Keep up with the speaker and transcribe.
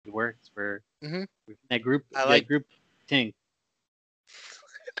works for Mhm. that group. I like- that group tink.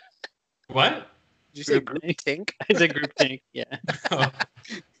 What? Did you say Group group tink? I said group tink. Yeah, Oh.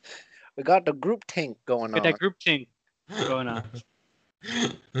 We got the group tink going got on. that group tink going on.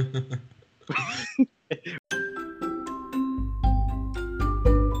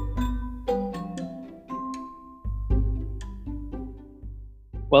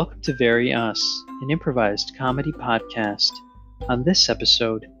 Welcome to Very Us, an improvised comedy podcast. On this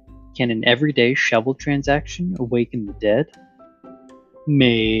episode, can an everyday shovel transaction awaken the dead?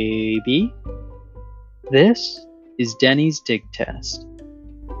 Maybe. This is Denny's Dig Test.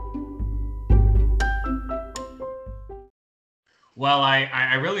 Well,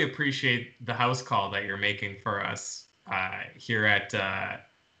 I really appreciate the house call that you're making for us here at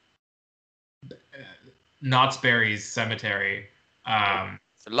Knott's Berry's Cemetery.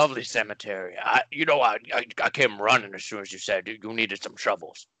 It's a lovely cemetery. I came running as soon as you said you needed some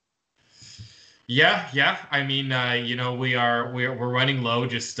shovels. Yeah. I mean, we're running low.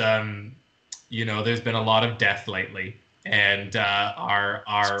 Just there's been a lot of death lately, and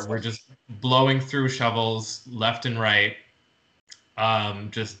we're just blowing through shovels left and right,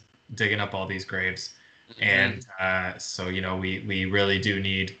 just digging up all these graves, and so we really do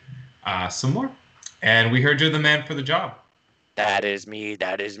need some more. And we heard you're the man for the job. That is me.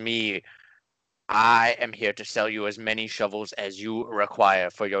 That is me. I am here to sell you as many shovels as you require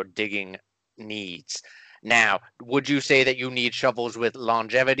for your digging needs. Now, would you say that you need shovels with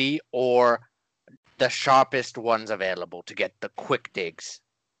longevity or the sharpest ones available to get the quick digs?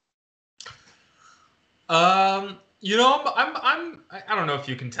 I don't know if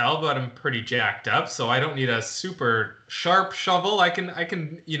you can tell, but I'm pretty jacked up, so I don't need a super sharp shovel. I can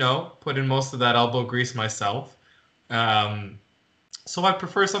put in most of that elbow grease myself. So I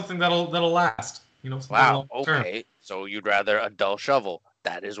prefer something that'll last. Wow, long term. okay. So you'd rather a dull shovel.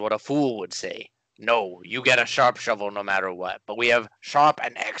 That is what a fool would say. No, you get a sharp shovel no matter what. But we have sharp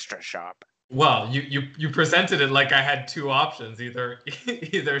and extra sharp. Well, you presented it like I had two options, either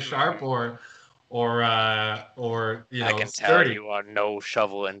sharp or I can tell sturdy. you are no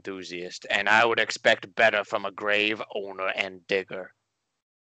shovel enthusiast, and I would expect better from a grave owner and digger.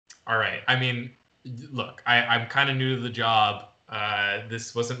 All right. I mean, look, I'm kind of new to the job.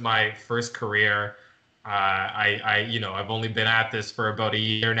 This wasn't my first career. I've only been at this for about a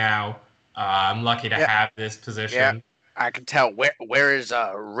year now. I'm lucky to have this position. Yeah, I can tell. Where is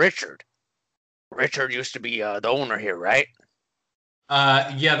Richard? Richard used to be the owner here, right?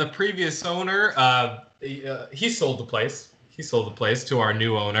 The previous owner, he sold the place. He sold the place to our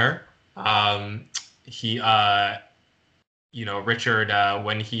new owner. Richard,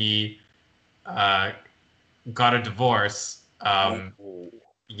 when he got a divorce,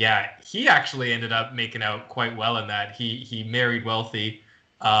 he actually ended up making out quite well in that. He married wealthy,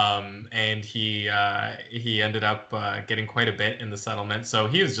 and he ended up getting quite a bit in the settlement. So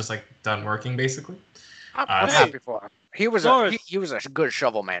he was just like done working basically. I'm happy for him. He was a good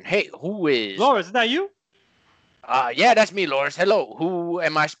shovel man. Hey, who is Loris? Is that you? Yeah, that's me, Loris. Hello. Who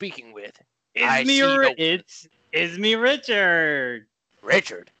am I speaking with? It's me, Richard.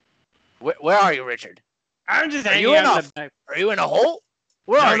 Richard? Where are you, Richard? I'm just hanging out. Are you in a hole?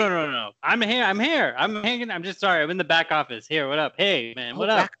 No. I'm here. I'm hanging. I'm just sorry. I'm in the back office. Here, what up? Hey, man, what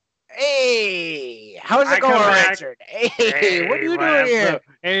up? Hey, how's it going, Richard? Hey, what are you doing here?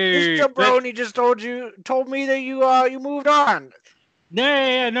 Hey, this jabroni just told me that you moved on. No.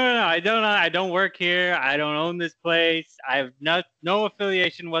 I don't work here. I don't own this place. I have no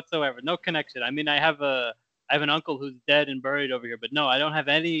affiliation whatsoever. No connection. I mean, I have an uncle who's dead and buried over here, but no, I don't have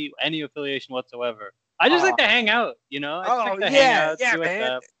any affiliation whatsoever. I just like to hang out, hang out, see what's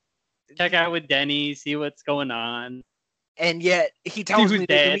up, check out with Denny, see what's going on. And yet he tells me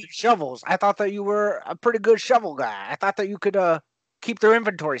that you need shovels. I thought that you were a pretty good shovel guy. I thought that you could keep their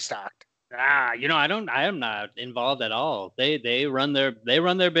inventory stocked. I am not involved at all. They run their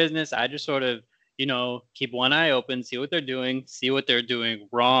business. I just sort of, keep one eye open, see what they're doing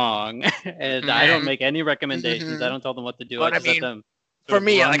wrong. And I don't make any recommendations. I don't tell them what to do. But I just let them for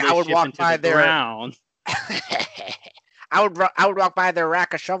me, like I would walk by their I would walk by their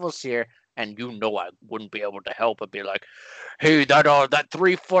rack of shovels here, and I wouldn't be able to help but be like, hey, that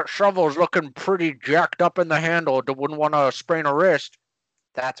 3-foot shovel's looking pretty jacked up in the handle. Wouldn't want to sprain a wrist.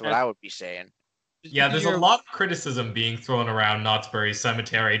 That's what I would be saying. Yeah, there's a lot of criticism being thrown around Knott's Berry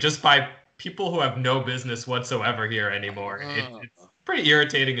Cemetery just by people who have no business whatsoever here anymore. It's pretty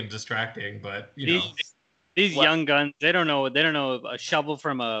irritating and distracting, but these young guns, they don't know a shovel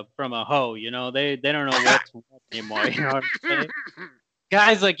from a hoe, they don't know what's what anymore. You know what I'm saying?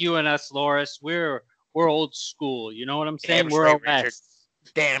 Guys like you and us, Loris, we're old school. You know what I'm saying? We're OS.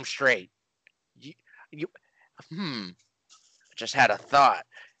 damn straight. You, I just had a thought.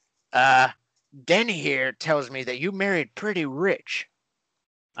 Denny here tells me that you married pretty rich.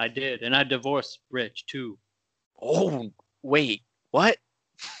 I did, and I divorced Rich too. Oh, wait, what?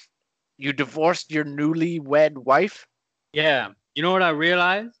 You divorced your newlywed wife? Yeah. You know what I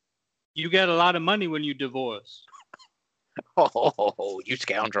realized? You get a lot of money when you divorce. Oh, you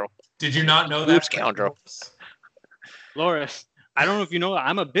scoundrel. Did you not know You that? scoundrel. Loris, I don't know if you know,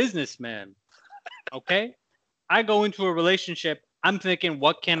 I'm a businessman. Okay? I go into a relationship, I'm thinking,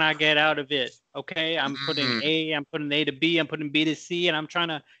 what can I get out of it? Okay? I'm putting A to B, I'm putting B to C, and I'm trying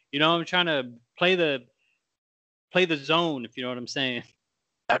to play the zone, if you know what I'm saying.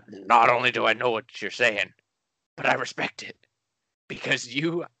 Not only do I know what you're saying, but I respect it. Because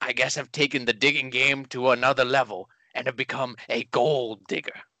you, I guess, have taken the digging game to another level and have become a gold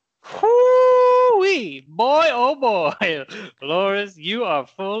digger. Whoo-wee, boy, oh boy. Loris, you are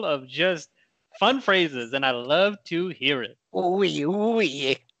full of just fun phrases, and I love to hear it. Ooh-wee,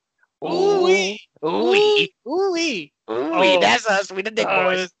 ooh-wee. Ooh-wee. Ooh-wee. Ooh-wee. Ooh-wee, that's us, we the dig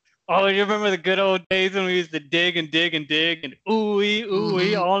boys. Oh, you remember the good old days when we used to dig and dig and dig and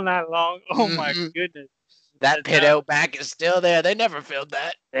ooh-wee all night long? Oh, my goodness. That pit out back is still there. They never filled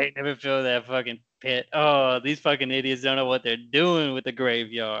that. They never filled that fucking pit. Oh, these fucking idiots don't know what they're doing with the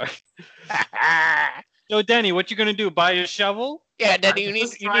graveyard. So, Denny, what you gonna do? Buy a shovel? Yeah, Denny, you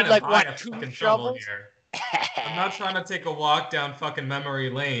need like what, 2 shovels? Here. I'm not trying to take a walk down fucking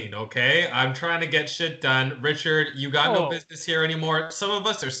memory lane, okay? I'm trying to get shit done. Richard, you got no business here anymore. Some of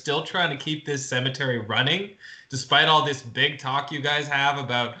us are still trying to keep this cemetery running, despite all this big talk you guys have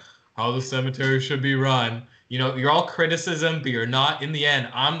about how the cemetery should be run. You know, you're all criticism, but you're not. In the end,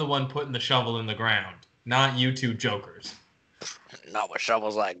 I'm the one putting the shovel in the ground, not you two jokers. Not with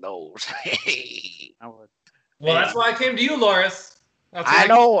shovels like those. Well, that's why I came to you, Loris. I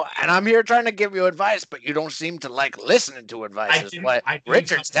know, and I'm here trying to give you advice, but you don't seem to like listening to advice. Is what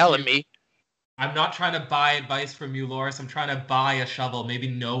Richard's telling me. I'm not trying to buy advice from you, Loris. I'm trying to buy a shovel. Maybe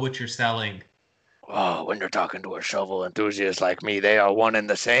know what you're selling. Oh, when you're talking to a shovel enthusiast like me, they are one and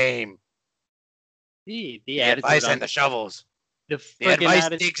the same. The advice and the shovels. The advice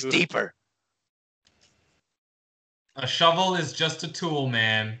digs deeper. A shovel is just a tool,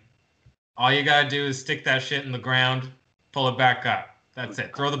 man. All you gotta do is stick that shit in the ground, pull it back up. That's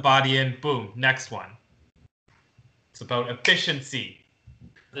it. Throw the body in, boom, next one. It's about efficiency.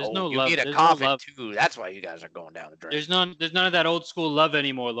 There's no love. You need a coffin too. That's why you guys are going down the drain. There's none of that old school love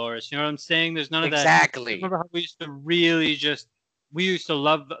anymore, Loris. You know what I'm saying? There's none of that. Exactly. Remember how we used to really just we used to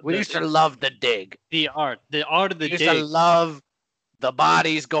love the dig. The art of the dig. We used to love the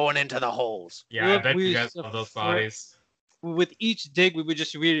bodies going into the holes. Yeah, I bet you guys love those bodies. With each dig, we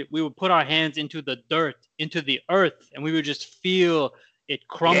would put our hands into the dirt, into the earth, and we would just feel it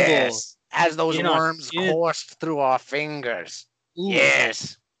crumble. Yes, as those worms coursed through our fingers. Ooh.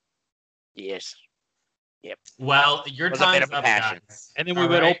 Yes. Yep. Well, your time's up, guys. And then we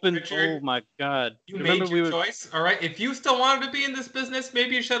would open. Richard, oh my God! You made your choice. All right. If you still wanted to be in this business,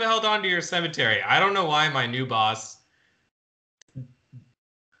 maybe you should have held on to your cemetery. I don't know why my new boss,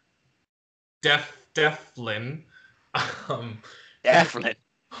 Deflin. Deflin.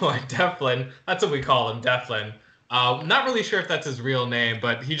 Deflin. That's what we call him, Deflin. Not really sure if that's his real name,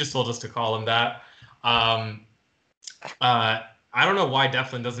 but he just told us to call him that. I don't know why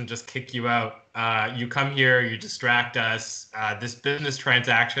Deflin doesn't just kick you out. You come here, you distract us. This business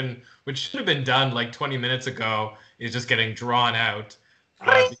transaction, which should have been done like 20 minutes ago, is just getting drawn out.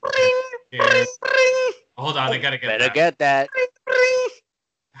 Hold on, I gotta get Better get that.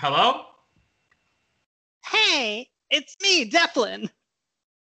 Hello? Hey, it's me, Deflin.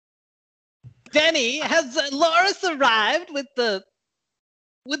 Denny, has Loris arrived with the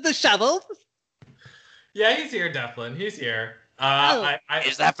shovels? Yeah, he's here, Deflin. He's here.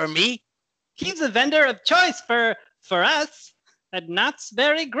 Is that for me? He's a vendor of choice for us at Knott's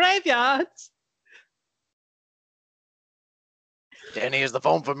Berry Graveyards. Denny, is the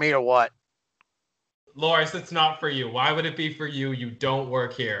phone for me or what? Loris, it's not for you. Why would it be for you? You don't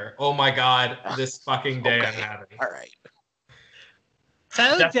work here. Oh my God, this fucking day I'm having. All right.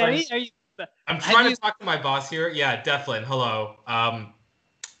 So, Denny, are you... I'm trying to talk to my boss here. Yeah, Deflin, hello.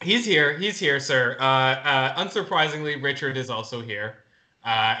 He's here, sir. Unsurprisingly, Richard is also here.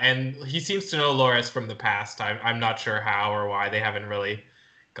 And he seems to know Loris from the past. I'm not sure how or why. They haven't really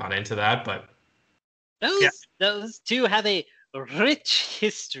gone into that, but... Those two have a rich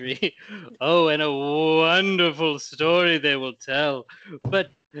history. Oh, and a wonderful story they will tell.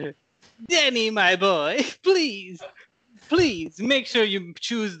 But, Denny, my boy, please make sure you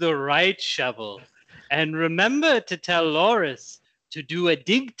choose the right shovel. And remember to tell Loris to do a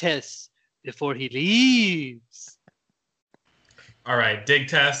dig test before he leaves. All right, dig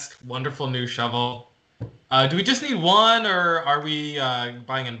test. Wonderful new shovel. Do we just need one, or are we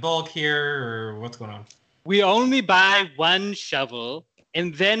buying in bulk here, or what's going on? We only buy one shovel,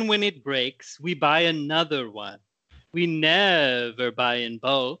 and then when it breaks, we buy another one. We never buy in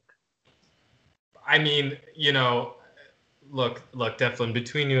bulk. I mean, look, Devlin,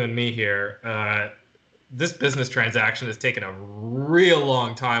 between you and me here, this business transaction has taken a real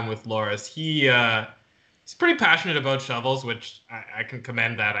long time with Loris. He's pretty passionate about shovels, which I can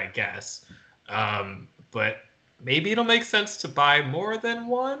commend that, I guess. But maybe it'll make sense to buy more than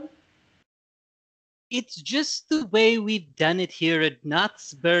one? It's just the way we've done it here at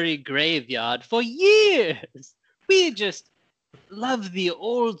Knott'sbury Graveyard for years. We just love the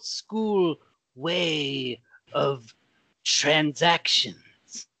old school way of transactions.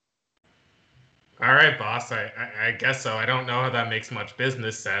 All right, boss. I guess so. I don't know how that makes much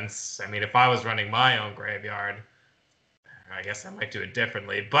business sense. I mean, if I was running my own graveyard, I guess I might do it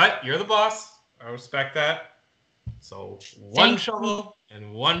differently. But you're the boss. I respect that. So one shovel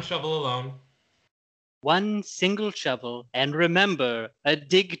and one shovel alone. One single shovel, and remember, a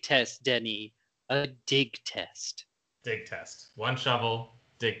dig test, Denny. A dig test. Dig test. One shovel,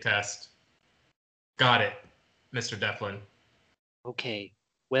 dig test. Got it, Mr. Devlin. Okay,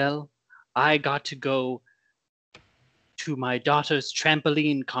 well, I got to go to my daughter's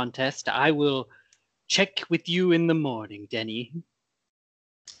trampoline contest. I will check with you in the morning, Denny.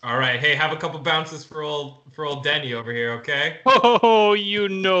 All right. Hey, have a couple bounces for old Denny over here, okay? Oh, you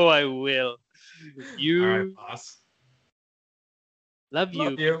know I will. All right, boss. Love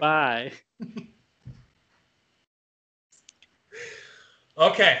you. You. Bye.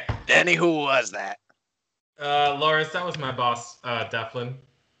 Okay. Denny, who was that? Loris, that was my boss, Devlin.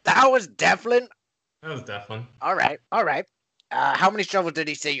 That was Devlin? That was Devlin. All right. How many shovels did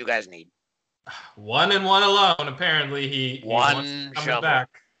he say you guys need? One and one alone. Apparently, he One wants to come shovel. back.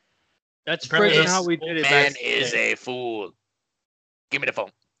 That's Apparently friggin' this how we did it Man back is then. a fool. Give me the phone.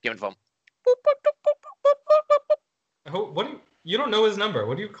 You don't know his number.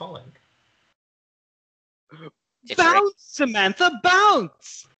 What are you calling? It's Bounce, Samantha,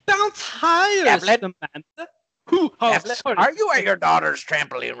 bounce! Bounce higher, Devlin? Samantha! Who? Oh, Devlin, sorry. are you at your daughter's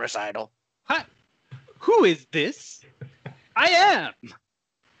trampoline recital? Hi. Who is this? I am.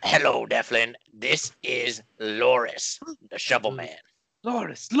 Hello, Devlin. This is Loris, the shovel man.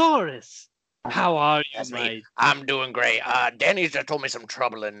 Loris. How are you, That's my... me. I'm doing great. Danny's just told me some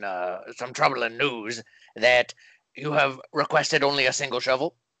troubling news that you have requested only a single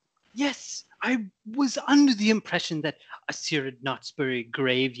shovel. Yes, I was under the impression that us here at Knott'sbury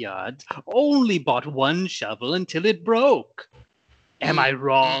Graveyard only bought one shovel until it broke. Am I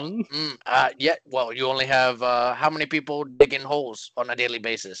wrong? Yeah. Well, you only have how many people digging holes on a daily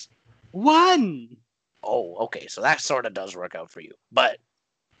basis? One. Oh, okay. So that sort of does work out for you, but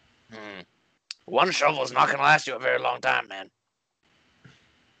one shovel is not going to last you a very long time, man.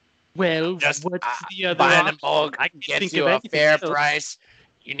 Well, Just what's the other buying option? in bulk I can't gets think you of a anything fair else. price.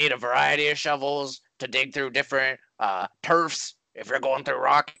 You need a variety of shovels to dig through different turfs. If you're going through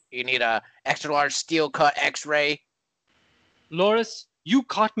rock, you need a extra large steel cut X-ray. Loris, you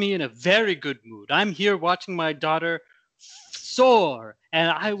caught me in a very good mood. I'm here watching my daughter soar,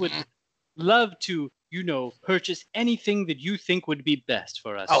 and I would love to, purchase anything that you think would be best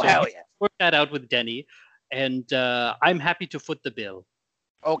for us. Oh, So hell you yeah. work that out with Denny, and I'm happy to foot the bill.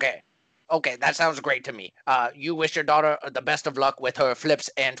 Okay, that sounds great to me. You wish your daughter the best of luck with her flips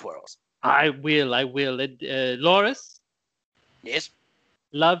and twirls. I will. Loris, Yes?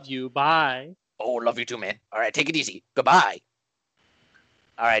 love you. Bye. Oh, love you too, man. All right, take it easy. Goodbye.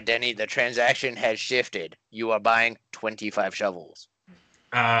 All right, Denny, the transaction has shifted. You are buying 25 shovels.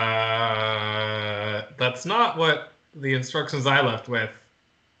 That's not what the instructions I left with.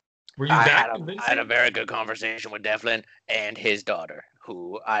 Were you I that had convincing? a very good conversation with Devlin and his daughter,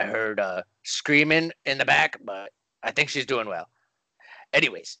 who I heard screaming in the back, but I think she's doing well.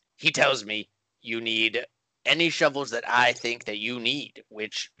 Anyways, he tells me you need any shovels that I think that you need,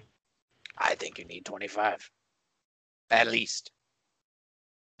 which I think you need 25. At least.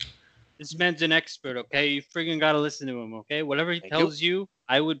 This man's an expert, okay? You friggin' gotta listen to him, okay? Whatever he Thank you. tells you,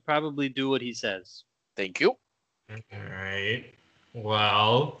 I would probably do what he says. Thank you. All right.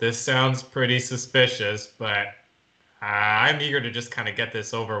 Well, this sounds pretty suspicious, but I'm eager to just kind of get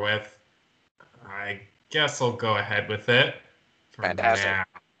this over with. I guess I'll go ahead with it. For Fantastic. now.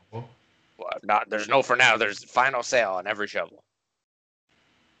 Well, there's no for now. There's final sale on every shovel.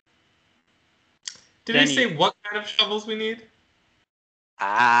 Did Denny. he say what kind of shovels we need?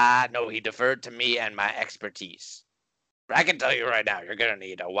 No, he deferred to me and my expertise. I can tell you right now, you're gonna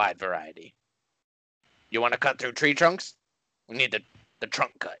need a wide variety. You want to cut through tree trunks? We need the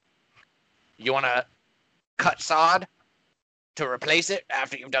trunk cut. You want to cut sod to replace it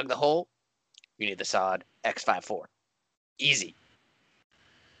after you've dug the hole? You need the sod X54. Easy.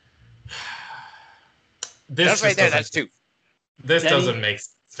 That's right there. That's two. This Denny, doesn't make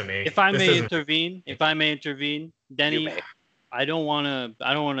sense to me. If I This may doesn't- intervene, Denny, I don't want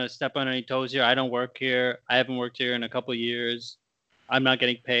to step on any toes here. I don't work here. I haven't worked here in a couple of years. I'm not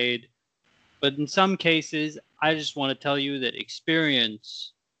getting paid. But in some cases, I just want to tell you that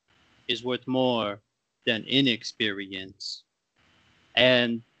experience is worth more than inexperience.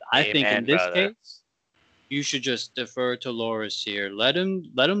 And I think in this case, you should just defer to Loris here. Let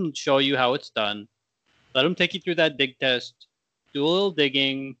him show you how it's done. Let him take you through that dig test. Do a little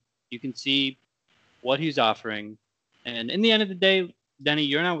digging. You can see what he's offering. And in the end of the day, Denny,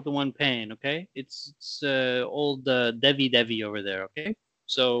 you're not the one paying, okay? It's old Devi over there, okay?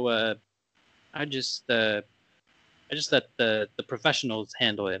 So I just let the professionals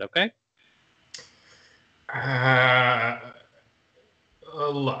handle it, okay?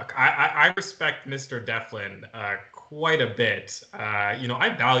 Look, I respect Mr. Deflin quite a bit.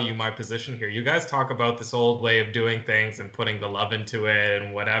 I value my position here. You guys talk about this old way of doing things and putting the love into it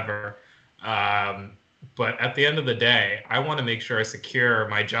and whatever. But at the end of the day, I want to make sure I secure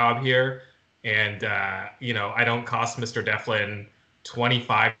my job here. And, I don't cost Mr. Deflin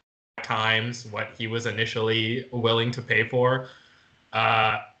 25 times what he was initially willing to pay for.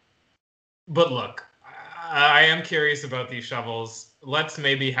 But look, I am curious about these shovels. Let's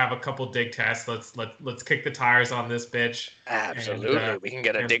maybe have a couple dig tests. Let's kick the tires on this bitch. Absolutely, we can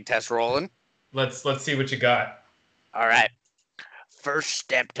get a dig test rolling. Let's see what you got. All right. First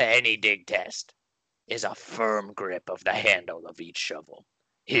step to any dig test is a firm grip of the handle of each shovel.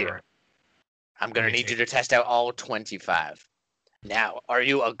 Here, right. I'm gonna need you to test out all 25. Now, are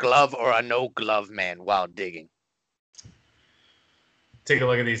you a glove or a no glove man while digging? Take a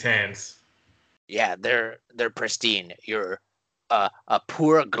look at these hands. Yeah, they're pristine. You're a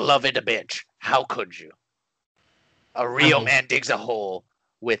poor gloved bitch. How could you? A real man digs a hole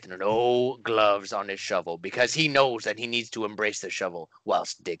with no gloves on his shovel because he knows that he needs to embrace the shovel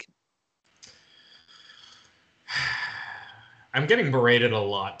whilst digging. I'm getting berated a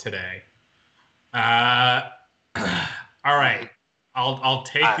lot today. All right. I'll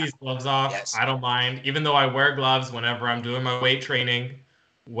take these gloves off. Yes. I don't mind, even though I wear gloves whenever I'm doing my weight training,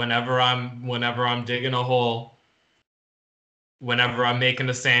 whenever I'm digging a hole, whenever I'm making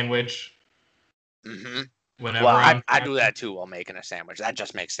a sandwich. Mm-hmm. I do that too while making a sandwich. That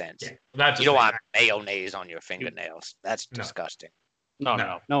just makes sense. Yeah, you don't want mayonnaise on your fingernails. That's disgusting. No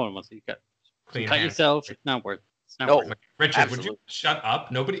one wants to cut yourself. It's not worth it. Richard, absolutely. Would you shut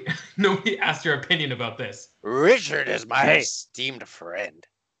up? Nobody asked your opinion about this. Richard is my esteemed friend.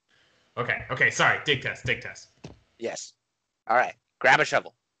 Okay. Sorry. Dig test. Yes. All right. Grab a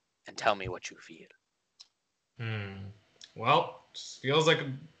shovel and tell me what you feel. Well, just feels like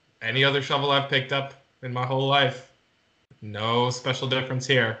any other shovel I've picked up in my whole life. No special difference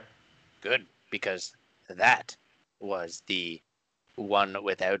here. Good, because that was the one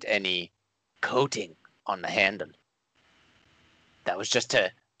without any coating on the handle. That was just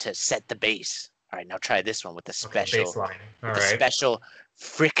to set the base. All right, now try this one with the special special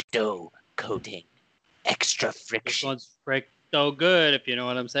Fricto coating. Extra friction. This one's Fricto good, if you know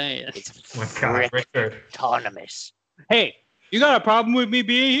what I'm saying. It's autonomous. Hey, you got a problem with me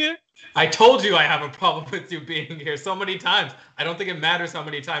being here? I told you I have a problem with you being here so many times. I don't think it matters how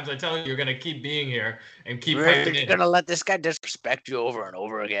many times I tell you you're going to keep being here and keep paying in. You're going to let this guy disrespect you over and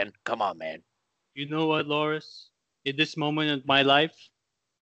over again? Come on, man. You know what, Loris? In this moment of my life,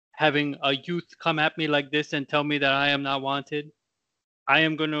 having a youth come at me like this and tell me that I am not wanted, I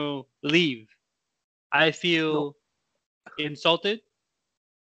am going to leave. I feel insulted.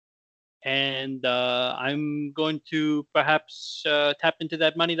 And I'm going to perhaps tap into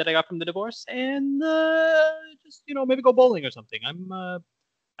that money that I got from the divorce and just, maybe go bowling or something.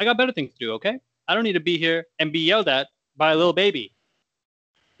 I got better things to do, okay? I don't need to be here and be yelled at by a little baby.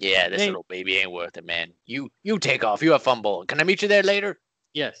 Yeah, this little baby ain't worth it, man. You take off. You have fun bowling. Can I meet you there later?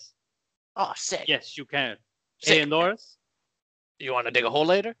 Yes. Oh, sick. Yes, you can. Sick. Hey, and Loris? You want to dig a hole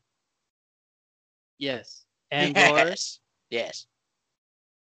later? Yes. And Loris? Yes.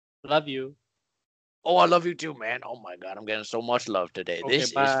 Love you. Oh, I love you too, man. Oh my God, I'm getting so much love today. Okay,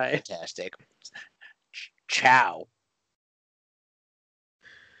 this bye. is fantastic. Ciao.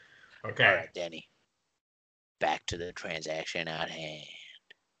 Okay. All right, Danny. Back to the transaction at hand.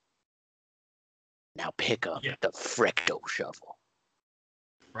 Now pick up the Fricto shovel.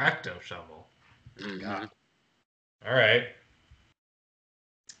 Fricto shovel? Mm-hmm. All right.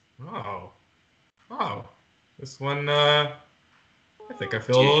 Oh. This one, I think I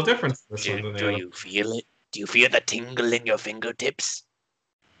feel a little different from this one than the Do other. you feel it? Do you feel the tingle in your fingertips?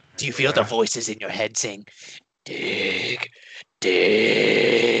 Do you feel the voices in your head saying, dig,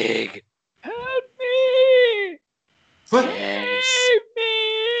 dig? Help me! What? Yes, Save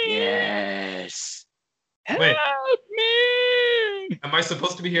me! yes. Wait. Help me! Am I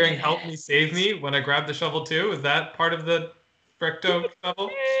supposed to be hearing "Help me, save me" when I grab the shovel too? Is that part of the Fricto shovel?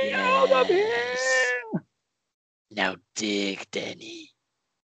 Get me out of Yes. here! Now dig, Denny.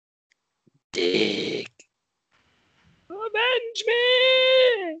 Dig. Avenge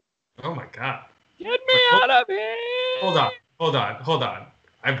me! Oh my god. Get me Wait, out of here! hold on.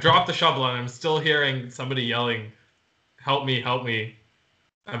 I've dropped the shovel and I'm still hearing somebody yelling, "Help me, help me,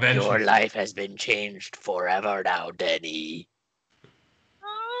 avenge Your me." life has been changed forever now, Denny.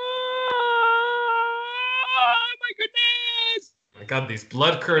 Oh my goodness! My god, these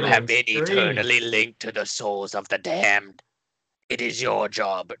blood You curdling have been screams. eternally linked to the souls of the damned. It is your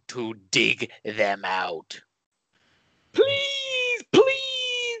job to dig them out. Please,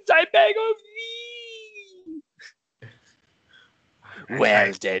 please, I beg of thee!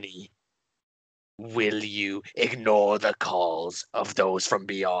 Well, Denny, will you ignore the calls of those from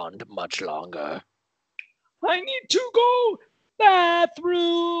beyond much longer? I need to go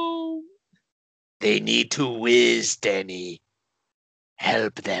bathroom. They need to whiz, Denny.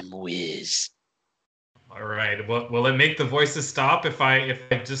 Help them whiz. All right. Will it make the voices stop if I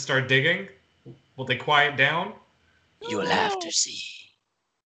just start digging? Will they quiet down? You'll have to see.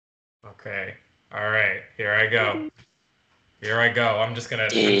 Okay. All right. Here I go. I'm just gonna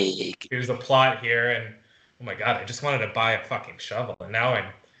Dig. here's a plot here, and oh my god, I just wanted to buy a fucking shovel, and now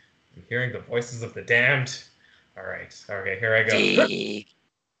I'm hearing the voices of the damned. All right. Okay. Here I go. Dig.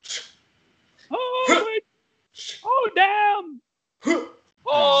 Oh my! Oh damn!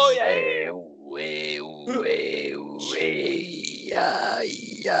 Oh yeah!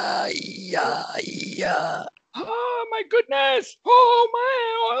 Yeah. Oh my goodness! Oh my!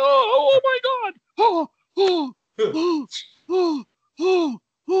 Oh my God!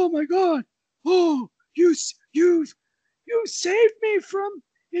 Oh my God! Oh, you saved me from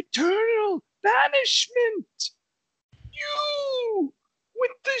eternal banishment. You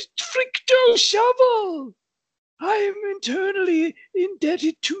with the Fricto shovel. I am eternally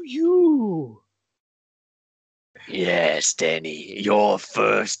indebted to you. Yes, Denny, your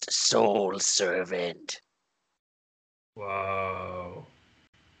first soul servant. Whoa.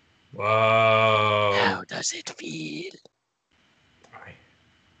 How does it feel?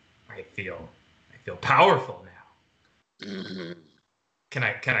 I feel powerful now. Mm-hmm. Can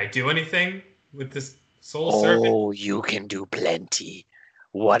I do anything with this soul servant? Oh, you can do plenty.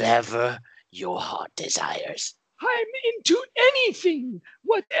 Whatever your heart desires. I'm into anything.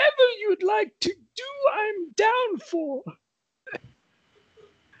 Whatever you'd like to do, I'm down for.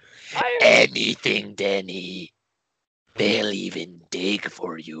 Anything, Denny. They'll even dig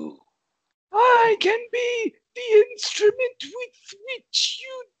for you. I can be the instrument with which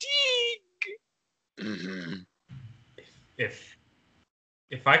you dig. Mm-hmm. If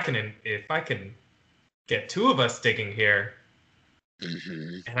I can get two of us digging here,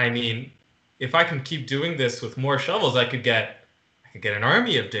 Mm-hmm. and I mean, if I can keep doing this with more shovels, I could get an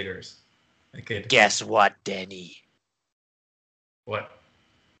army of diggers. I could. Guess what, Denny? What?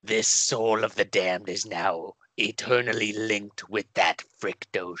 This soul of the damned is now eternally linked with that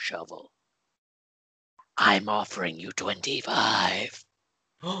Fricto shovel. I'm offering you 25.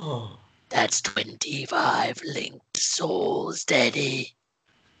 Oh. That's 25 linked souls, Denny.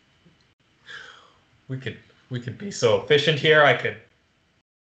 We could be so efficient here. I could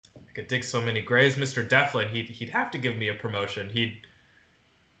dig so many graves. Mr. Deflin, he'd have to give me a promotion. He'd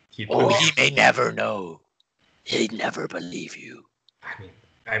Oh, he may never know. He'd never believe you.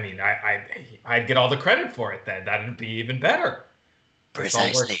 I'd get all the credit for it then. That'd be even better.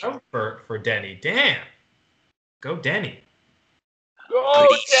 Precisely. This all worked out for Denny. Damn. Go Denny. Go,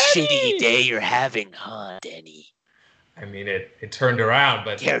 Pretty Denny! shitty day you're having, huh, Denny? I mean, it turned around,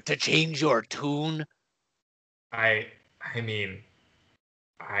 but Care to change your tune?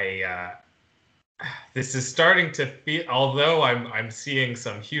 This is starting to feel. Although I'm seeing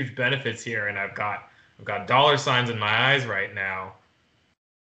some huge benefits here, and I've got dollar signs in my eyes right now.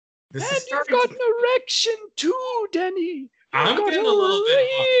 And you've got an erection too, Denny. I'm got getting a little bit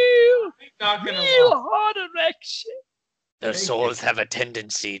real, not gonna real lie. hot erection. The Thank souls you. have a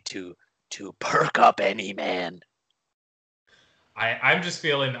tendency to perk up any man. I'm just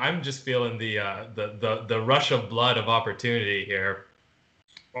feeling the rush of blood of opportunity here,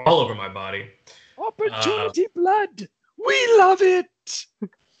 all over my body. Opportunity blood. We love it.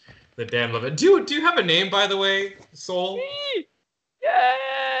 The damn love it. Do you have a name, by the way, Soul? Me?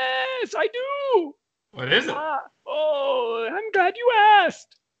 Yes, I do. What is it? I'm glad you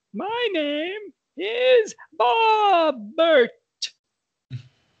asked. My name is Bobbert.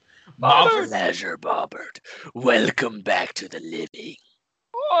 Bobbert. Pleasure, Bobbert. Welcome back to the living.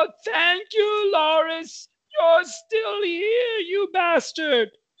 Oh, thank you, Loris. You're still here, you bastard.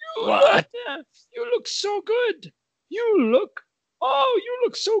 What? You look so good. You look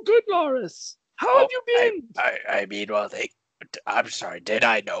so good, Loris. How have you been? I mean, well, I'm sorry. Did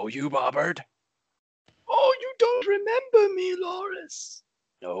I know you, Bobbert? Oh, you don't remember me, Loris.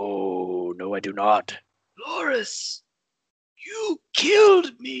 No, I do not. Loris, you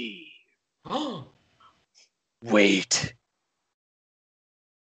killed me. Wait,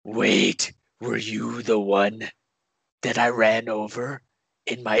 were you the one that I ran over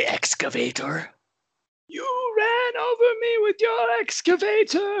in my excavator? You ran over me with your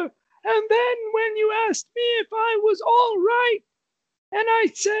excavator, and then when you asked me if I was all right, and I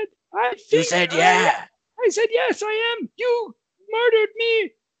said, You said yeah. I said, yes, I am. You murdered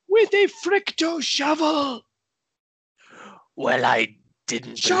me with a fricto shovel. Well, I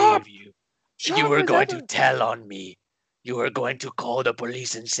didn't Sharp. believe you. Sharp You were as going ever. to tell on me. You were going to call the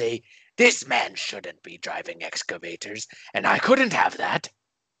police and say, this man shouldn't be driving excavators, and I couldn't have that.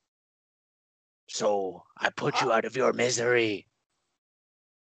 So I put you out of your misery.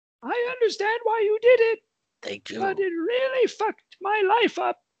 I understand why you did it, Thank you. but it really fucked my life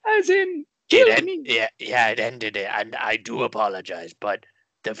up, as in killed me. Yeah, it ended it, and I do apologize, but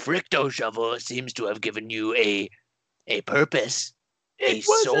the fricto shovel seems to have given you a purpose, a It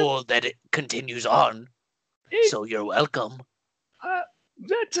was soul that it continues on. So you're welcome.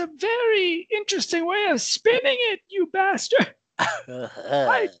 That's a very interesting way of spinning it, you bastard.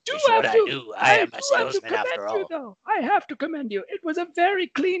 I do It's have what to. I do. I am a do have to salesman commend after you, all. though. I have to commend you. It was a very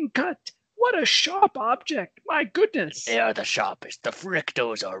clean cut. What a sharp object. My goodness. They are the sharpest. The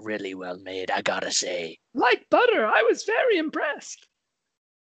frictos are really well made, I gotta say. Like butter. I was very impressed.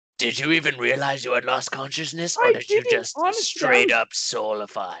 Did you even realize you had lost consciousness, or I did you didn't. just Honestly, straight up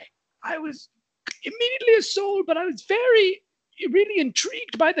soulify? I was immediately a soul, but I was really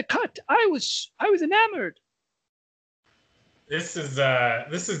intrigued by the cut. I was enamored. This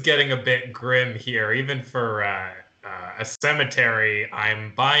is getting a bit grim here, even for a cemetery.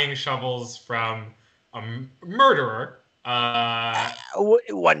 I'm buying shovels from a murderer.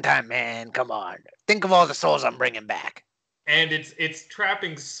 One time, man, come on. Think of all the souls I'm bringing back. And it's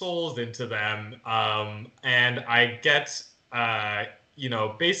trapping souls into them. And I get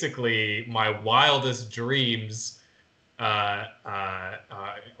basically my wildest dreams are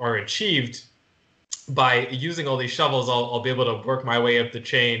achieved by using all these shovels. I'll be able to work my way up the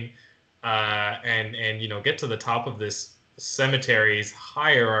chain and get to the top of this cemetery's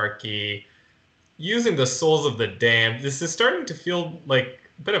hierarchy using the souls of the damned. This is starting to feel like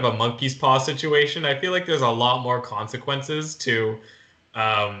a bit of a monkey's paw situation. I feel like there's a lot more consequences to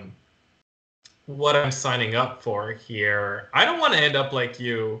what I'm signing up for here. I don't want to end up like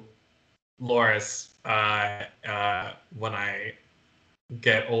you, Loris, when I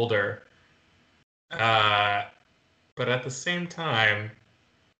get older. But at the same time,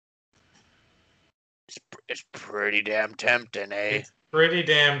 It's pretty damn tempting, eh? it's pretty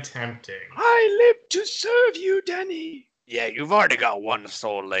damn tempting. I live to serve you, Denny. Yeah, you've already got one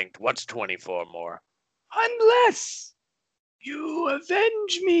soul linked. What's 24 more? Unless you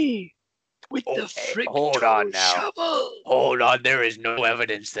avenge me with the Okay, hold on fricto now. shovel. Hold on, there is no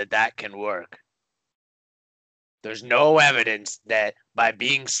evidence that can work. There's no evidence that by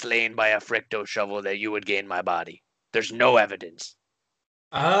being slain by a fricto shovel that you would gain my body. There's no evidence.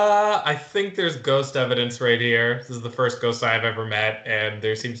 I think there's ghost evidence right here. This is the first ghost I've ever met, and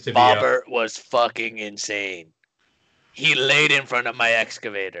there seems to be Bobbert was fucking insane. He laid in front of my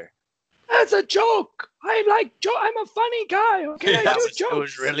excavator. As a joke. I'm a funny guy, okay? I do jokes. It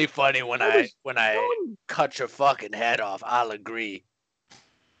was really funny when I cut your fucking head off. I'll agree.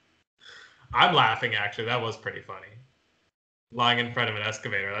 I'm laughing, actually. That was pretty funny. Lying in front of an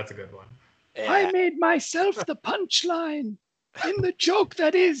excavator, that's a good one. Yeah. I made myself the punchline in the joke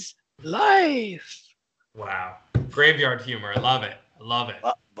that is life. Wow. Graveyard humor. I love it. I love it.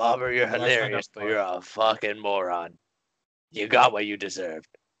 Bobber, you're That's hilarious, but you're a fucking moron. You got what you deserved.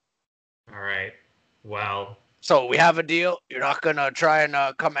 All right. Well, So we have a deal? You're not gonna try and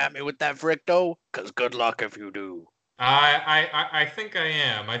come at me with that fricto? Cause good luck if you do. I think I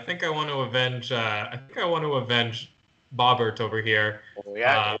am. I think I want to avenge. Bobbert over here. Oh,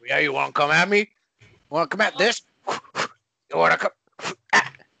 yeah, yeah. You want to come at me? Want to come at this? You want to come?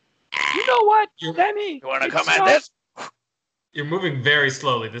 You know what, You Denny? You want to it's come at not- this? You're moving very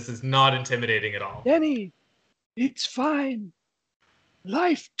slowly. This is not intimidating at all. Denny, it's fine.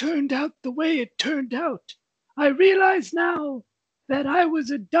 Life turned out the way it turned out. I realize now that I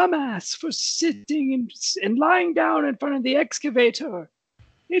was a dumbass for sitting and lying down in front of the excavator.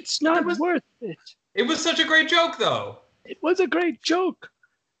 It's not worth it. It was such a great joke, though. It was a great joke,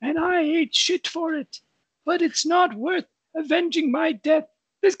 and I ate shit for it. But it's not worth avenging my death.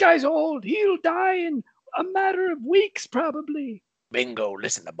 This guy's old. He'll die in a matter of weeks, probably. Bingo,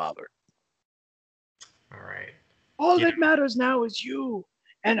 listen to Bobber. All right. All Yeah. that matters now is you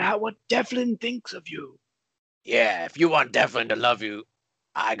and what Devlin thinks of you. Yeah, if you want Devlin to love you,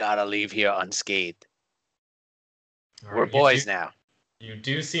 I gotta leave here unscathed. All We're right, boys now. You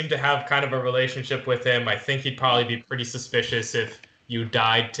do seem to have kind of a relationship with him. I think he'd probably be pretty suspicious if you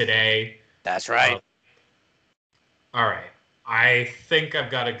died today. That's right. All right. I think I've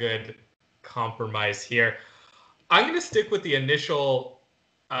got a good compromise here. I'm going to stick with the initial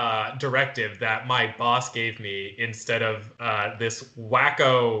directive that my boss gave me instead of this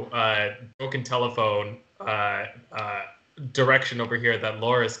wacko broken telephone direction over here that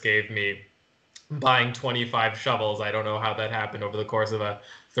Loris gave me, buying 25 shovels. I don't know how that happened over the course of a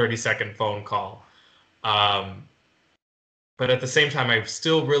 30-second phone call. But at the same time, I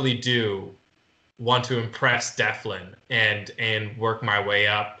still really do want to impress Devlin and work my way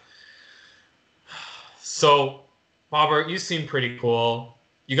up. So, Robert, you seem pretty cool.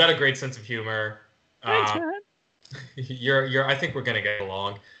 You got a great sense of humor. Thanks, man. I think we're gonna get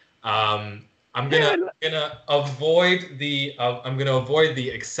along. I'm gonna avoid the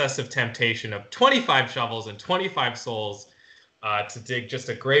excessive temptation of 25 shovels and 25 souls to dig just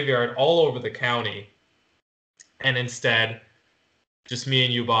a graveyard all over the county, and instead, just me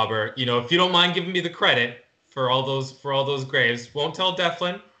and you, Bobber. You know, if you don't mind giving me the credit for all those graves, won't tell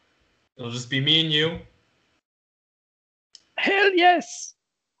Devlin. It'll just be me and you. Hell yes.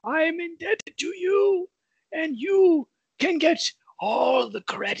 I am indebted to you, and you can get all the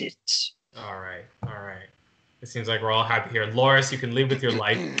credit. All right. It seems like we're all happy here. Loris, you can leave with your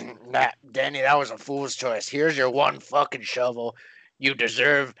life. Danny, that was a fool's choice. Here's your one fucking shovel. You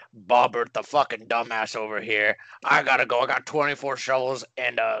deserve Bobbert, the fucking dumbass over here. I gotta go. I got 24 shovels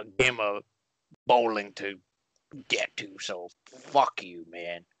and a game of bowling to get to. So fuck you,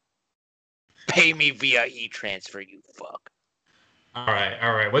 man. Pay me via e-transfer, you fuck. All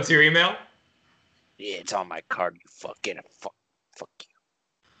right. What's your email? Yeah, it's on my card, you fuck. Get it. Fuck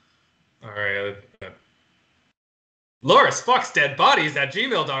you. All right. Loris fucks dead bodies at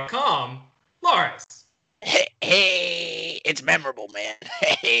gmail.com. Loris. Hey, it's memorable, man.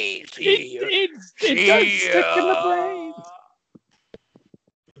 Hey, see ya. It does stick in the brain.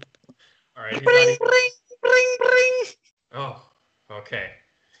 All right. Bring, bring, bring. Oh, okay.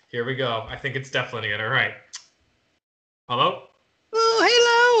 Here we go. I think it's Devlin again. All right. Hello? Oh,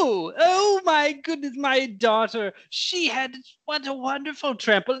 hello! Oh my goodness, my daughter. She had what a wonderful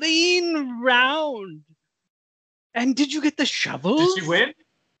trampoline round. And did you get the shovels? Did she win?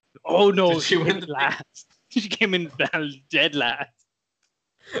 Oh no, Did she win came the- last. She came in dead last.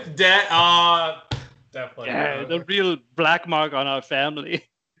 Definitely. Yeah, the real black mark on our family.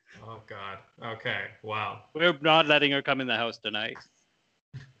 Oh God. Okay. Wow. We're not letting her come in the house tonight.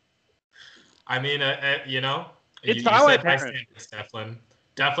 I mean, you know, It's you how I said high parent. standards, Devlin.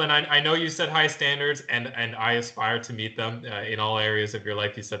 Devlin, I know you set high standards, and I aspire to meet them in all areas of your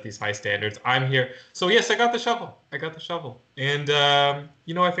life. You set these high standards. I'm here. So yes, I got the shovel. And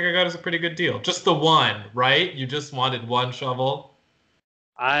you know, I think I got us a pretty good deal. Just the one, right? You just wanted one shovel.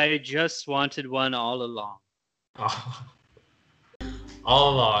 I just wanted one all along. Oh.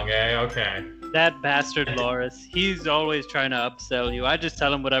 All along, eh? Okay. That bastard Loris, he's always trying to upsell you. I just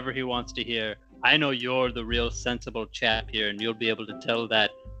tell him whatever he wants to hear. I know you're the real sensible chap here, and you'll be able to tell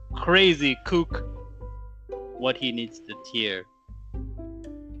that crazy kook what he needs to hear.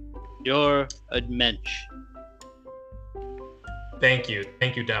 You're a mensch. Thank you,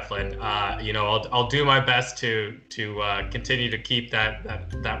 Devlin. You know, I'll do my best to continue to keep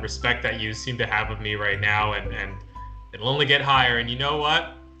that respect that you seem to have of me right now, and it'll only get higher. And you know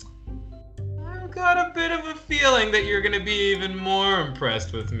what? I've got a bit of a feeling that you're gonna be even more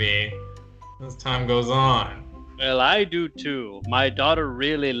impressed with me as time goes on. Well, I do too. My daughter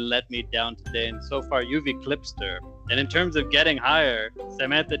really let me down today, and so far you've eclipsed her. And in terms of getting higher,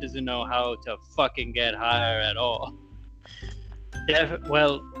 Samantha doesn't know how to fucking get higher at all.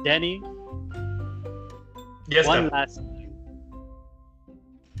 Well, Denny, Yes, one Devlin. last thing.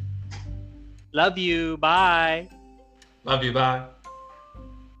 Love you. Bye. Love you. Bye.